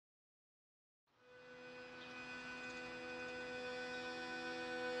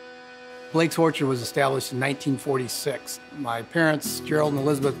Blake's Orchard was established in 1946. My parents, Gerald and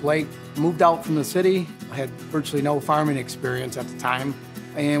Elizabeth Blake, moved out from the city. I had virtually no farming experience at the time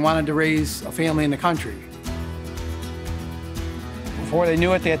and wanted to raise a family in the country. Before they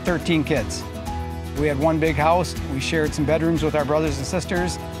knew it, they had 13 kids. We had one big house. We shared some bedrooms with our brothers and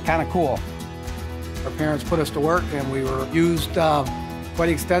sisters. Kind of cool. Our parents put us to work, and we were used quite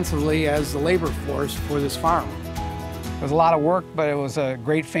extensively as the labor force for this farm. It was a lot of work, but it was a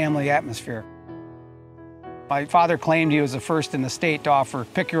great family atmosphere. My father claimed he was the first in the state to offer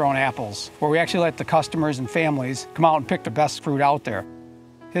pick-your-own apples, where we actually let the customers and families come out and pick the best fruit out there.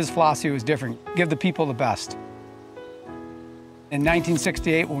 His philosophy was different: give the people the best. In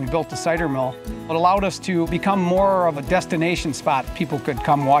 1968, when we built the cider mill, it allowed us to become more of a destination spot. People could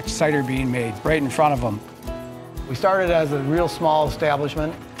come watch cider being made right in front of them. We started as a real small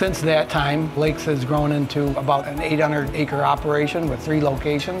establishment. Since that time, Blake's has grown into about an 800-acre operation with 3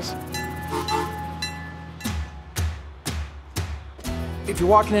 locations. If you're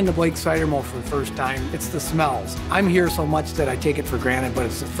walking into Blake's Cider Mill for the first time, it's the smells. I'm here so much that I take it for granted, but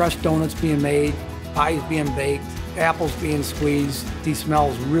it's the fresh donuts being made, pies being baked, apples being squeezed. These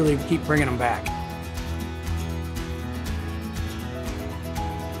smells really keep bringing them back.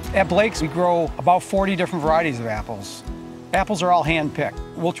 At Blake's, we grow about 40 different varieties of apples. Apples are all hand-picked.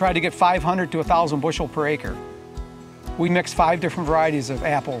 We'll try to get 500 to 1,000 bushel per acre. We mix 5 different varieties of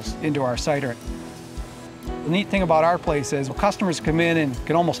apples into our cider. The neat thing about our place is customers come in and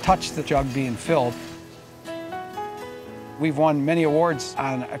can almost touch the jug being filled. We've won many awards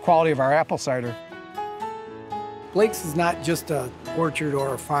on the quality of our apple cider. Blake's is not just an orchard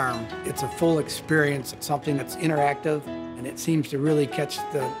or a farm. It's a full experience. It's something that's interactive, and it seems to really catch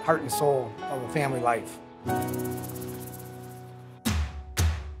the heart and soul of a family life.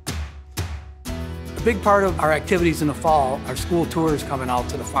 A big part of our activities in the fall are school tours coming out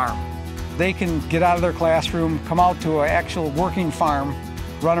to the farm. They can get out of their classroom, come out to an actual working farm,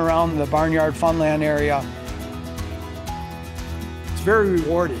 run around the barnyard funland area. It's very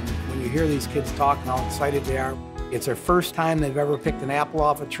rewarding when you hear these kids talk and how excited they are. It's their first time they've ever picked an apple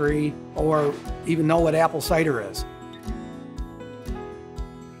off a tree or even know what apple cider is.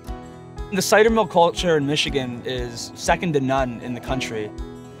 The cider mill culture in Michigan is second to none in the country.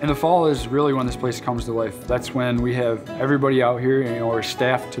 And the fall is really when this place comes to life. That's when we have everybody out here, we're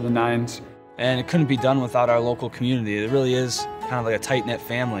staffed to the nines. And it couldn't be done without our local community. It really is kind of like a tight-knit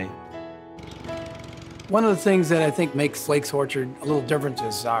family. One of the things that I think makes Blake's Orchard a little different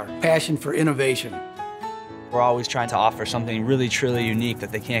is our passion for innovation. We're always trying to offer something really, truly unique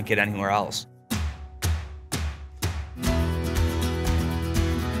that they can't get anywhere else.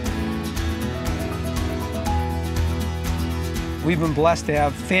 We've been blessed to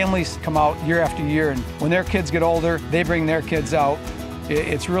have families come out year after year, and when their kids get older, they bring their kids out.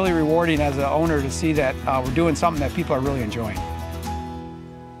 It's really rewarding as an owner to see that we're doing something that people are really enjoying.